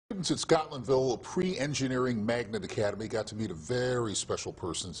Students at Scotlandville Pre-Engineering Magnet Academy got to meet a very special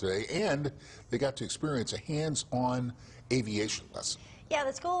person today, and they got to experience a hands-on aviation lesson. Yeah,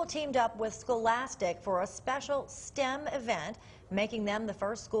 the school teamed up with Scholastic for a special STEM event, making them the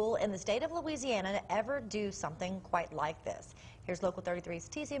first school in the state of Louisiana to ever do something quite like this. Here's Local 33's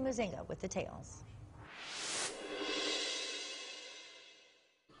Tizia Muzinga with details.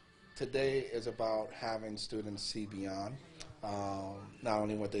 Today is about having students see beyond, not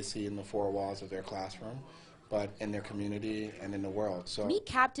only what they see in the four walls of their classroom, but in their community and in the world. So meet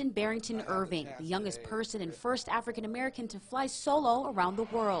Captain Barrington Irving, the youngest person and first African American to fly solo around the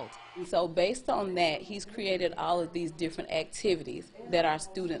world. So based on that, he's created all of these different activities that our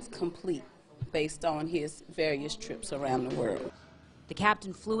students complete based on his various trips around the world. The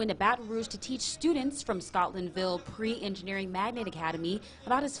captain flew into Baton Rouge to teach students from Scotlandville Pre-Engineering Magnet Academy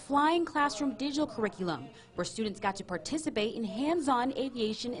about his flying classroom digital curriculum, where students got to participate in hands-on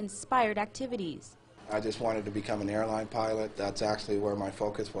aviation-inspired activities. I just wanted to become an airline pilot. That's actually where my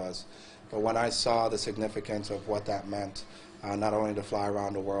focus was. But when I saw the significance of what that meant, not only to fly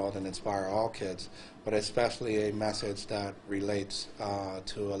around the world and inspire all kids, but especially a message that relates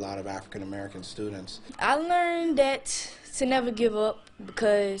to a lot of African American students. I learned that to never give up,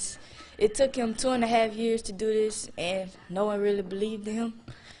 because it took him 2.5 years to do this and no one really believed in him.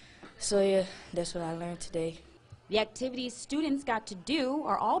 So yeah, that's what I learned today. The activities students got to do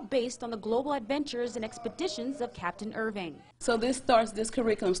are all based on the global adventures and expeditions of Captain Irving. So this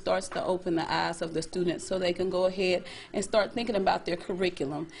curriculum starts to open the eyes of the students so they can go ahead and start thinking about their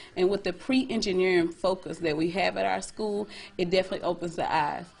curriculum. And with the pre-engineering focus that we have at our school, it definitely opens the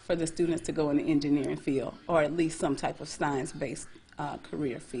eyes for the students to go in the engineering field, or at least some type of science-based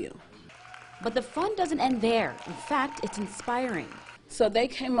career field. But the fun doesn't end there. In fact, it's inspiring. So they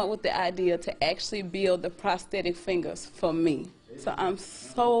came up with the idea to actually build the prosthetic fingers for me. So I'm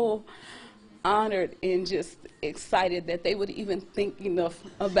so honored and just excited that they would even think enough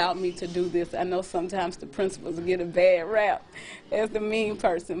about me to do this. I know sometimes the principals get a bad rap as the mean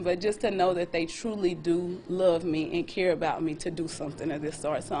person, but just to know that they truly do love me and care about me to do something of this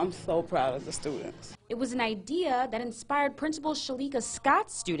sort. So I'm so proud of the students. It was an idea that inspired Principal Shalika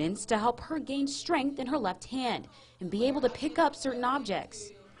Scott's students to help her gain strength in her left hand and be able to pick up certain objects.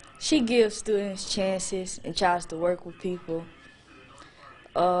 She gives students chances and tries to work with people.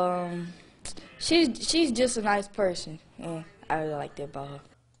 She's just a nice person, and I really like that about her.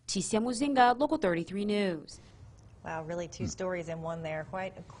 Tizia Muzinga, Local 33 News. Wow, really two stories in one there.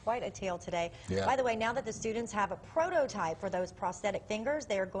 Quite a tale today. Yeah. By the way, now that the students have a prototype for those prosthetic fingers,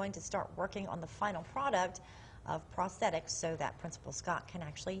 they are going to start working on the final product of prosthetics so that Principal Scott can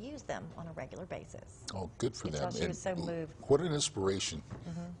actually use them on a regular basis. Oh, good for them. She was so moved. What an inspiration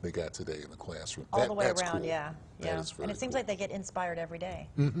they got today in the classroom. All the way that's around, cool. yeah. That is very And it seems cool. like they get inspired every day.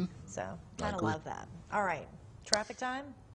 So, kind of agree. love that. All right, traffic time.